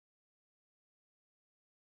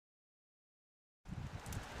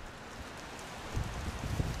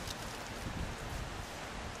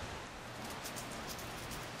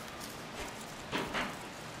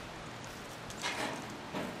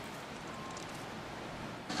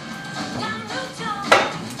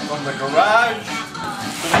from the garage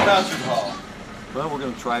to the concert hall. Well, we're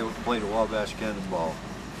going to try to play the Wabash Cannonball.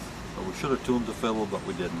 Well, we should have tuned the fiddle, but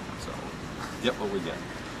we didn't, so get what we get.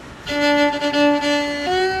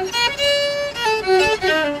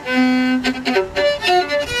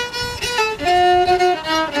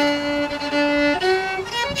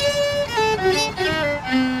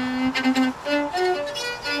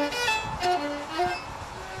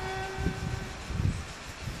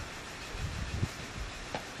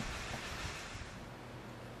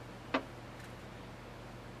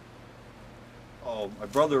 My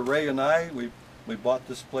brother Ray and I, we bought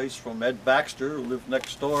this place from Ed Baxter, who lived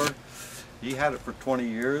next door. He had it for 20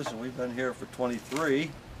 years, and we've been here for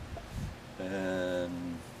 23.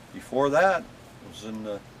 And before that,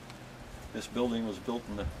 this building was built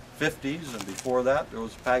in the 50s, and before that, there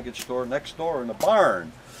was a package store next door in a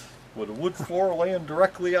barn with a wood floor laying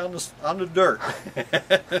directly on the dirt.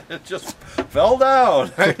 It just fell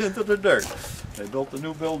down right into the dirt. They built a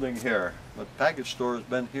new building here, but the package store has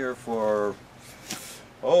been here for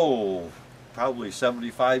probably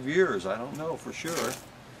 75 years. I don't know for sure.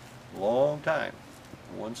 Long time.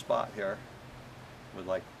 One spot here with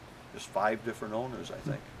like just 5 different owners, I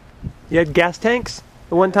think. You had gas tanks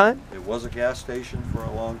at one time? It was a gas station for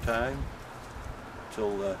a long time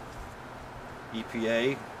until the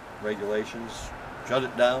EPA regulations shut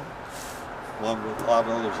it down, along with a lot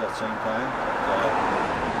of others at the same time.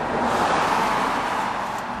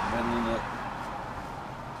 Been in the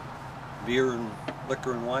beer and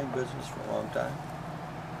liquor and wine business for a long time,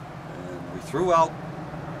 and we threw out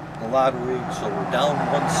a lot of weed, so we're down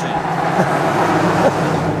 1 cent.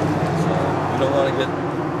 So we don't want to get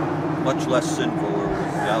much less sinful or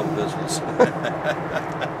we'll be out of business.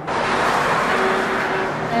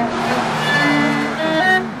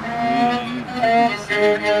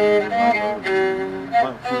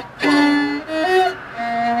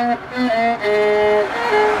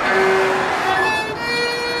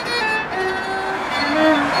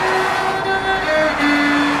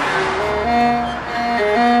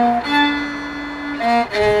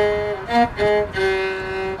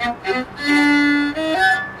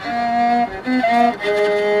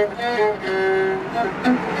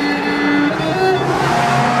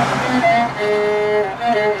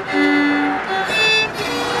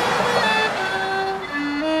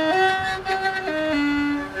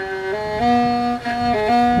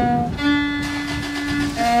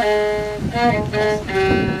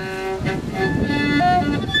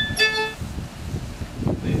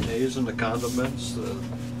 And the condiments, the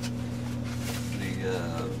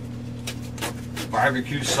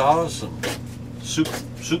barbecue sauce and soup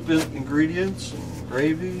ingredients and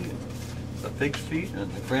gravy, the pig's feet and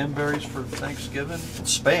the cranberries for Thanksgiving, and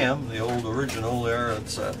Spam, the old original there.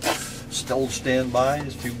 It's still standby. A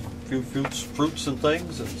few fruits and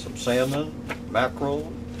things, and some salmon,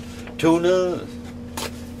 mackerel, tuna,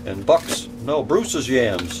 and Bruce's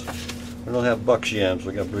yams. We don't have Buck's yams.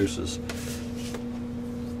 We got Bruce's.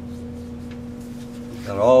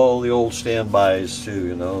 Got all the old standbys too,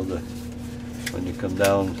 you know, when you come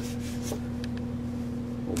down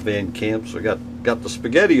old band camps. We got the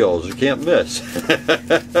SpaghettiOs you can't miss.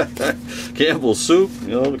 Campbell's soup, you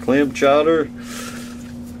know, the clam chowder,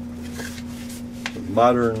 some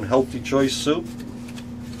modern healthy choice soup,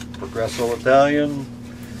 Progresso Italian,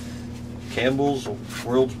 Campbell's,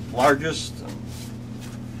 world's largest.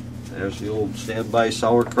 There's the old standby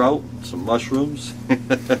sauerkraut, some mushrooms,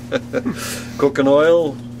 cooking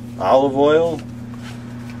oil, olive oil,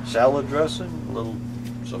 salad dressing,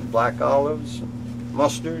 some black olives,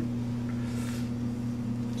 mustard,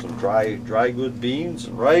 some dry good beans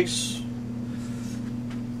and rice,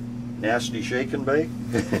 nasty shake and bake,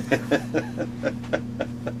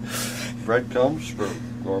 breadcrumbs for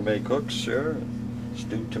gourmet cooks, sure,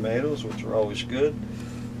 stewed tomatoes, which are always good.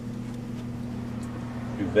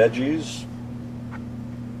 Veggies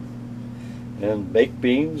and baked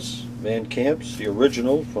beans, Van Camp's, the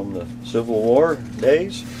original from the Civil War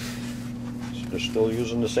days. They're still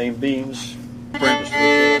using the same beans.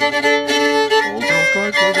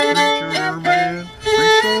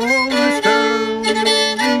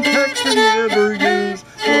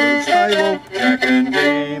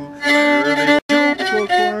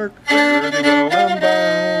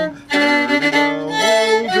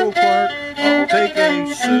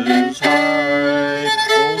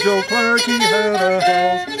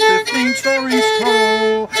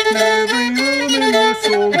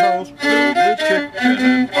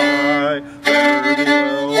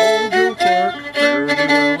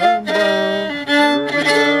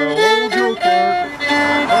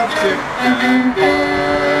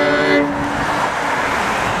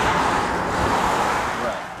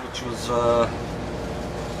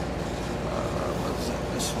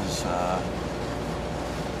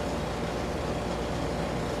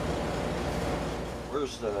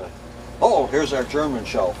 here's our German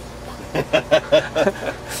shelf.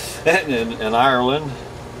 in Ireland,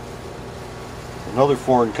 another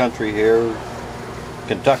foreign country here,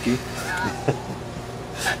 Kentucky.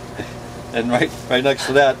 And right next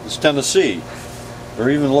to that is Tennessee. They're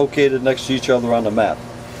even located next to each other on the map.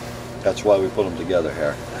 That's why we put them together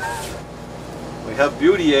here. We have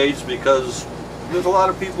beauty aids because there's a lot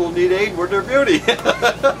of people who need aid with their beauty.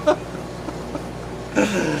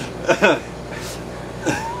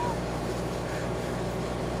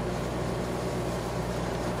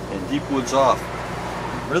 And deep woods off.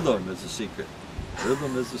 Rhythm is the secret.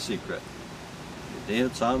 Rhythm is the secret. You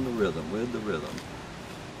dance on the rhythm, with the rhythm.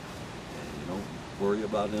 And you don't worry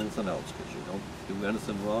about anything else because you don't do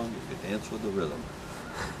anything wrong if you dance with the rhythm.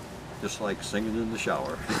 Just like singing in the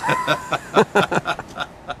shower.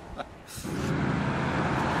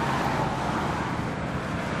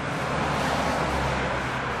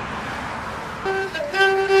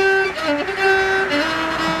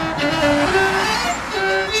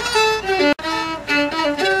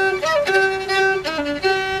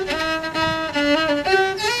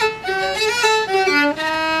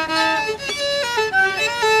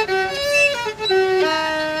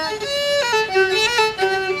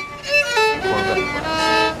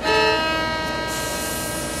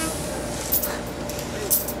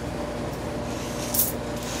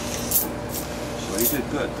 So he did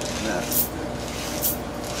good in that.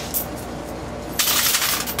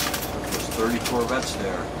 There's 30 Corvettes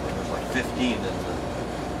there, and there's like 15 in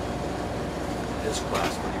his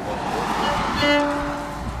class, but he won a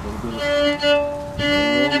little bit of...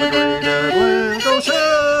 From the great Atlantic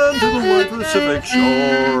Ocean to the wide Pacific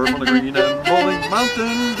shore, from the green and rolling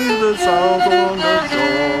mountain to the south along the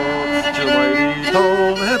shore, to the mighty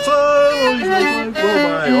tall handsome, he's like well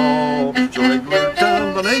by all, to regular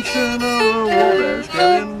combination of a war-dash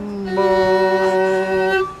cannonball.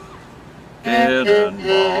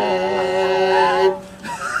 Cannonball.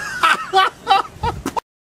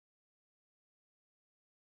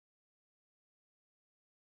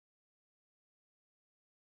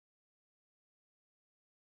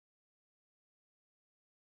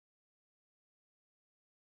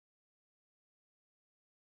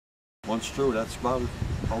 Once through, that's about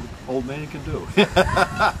all the old man can do.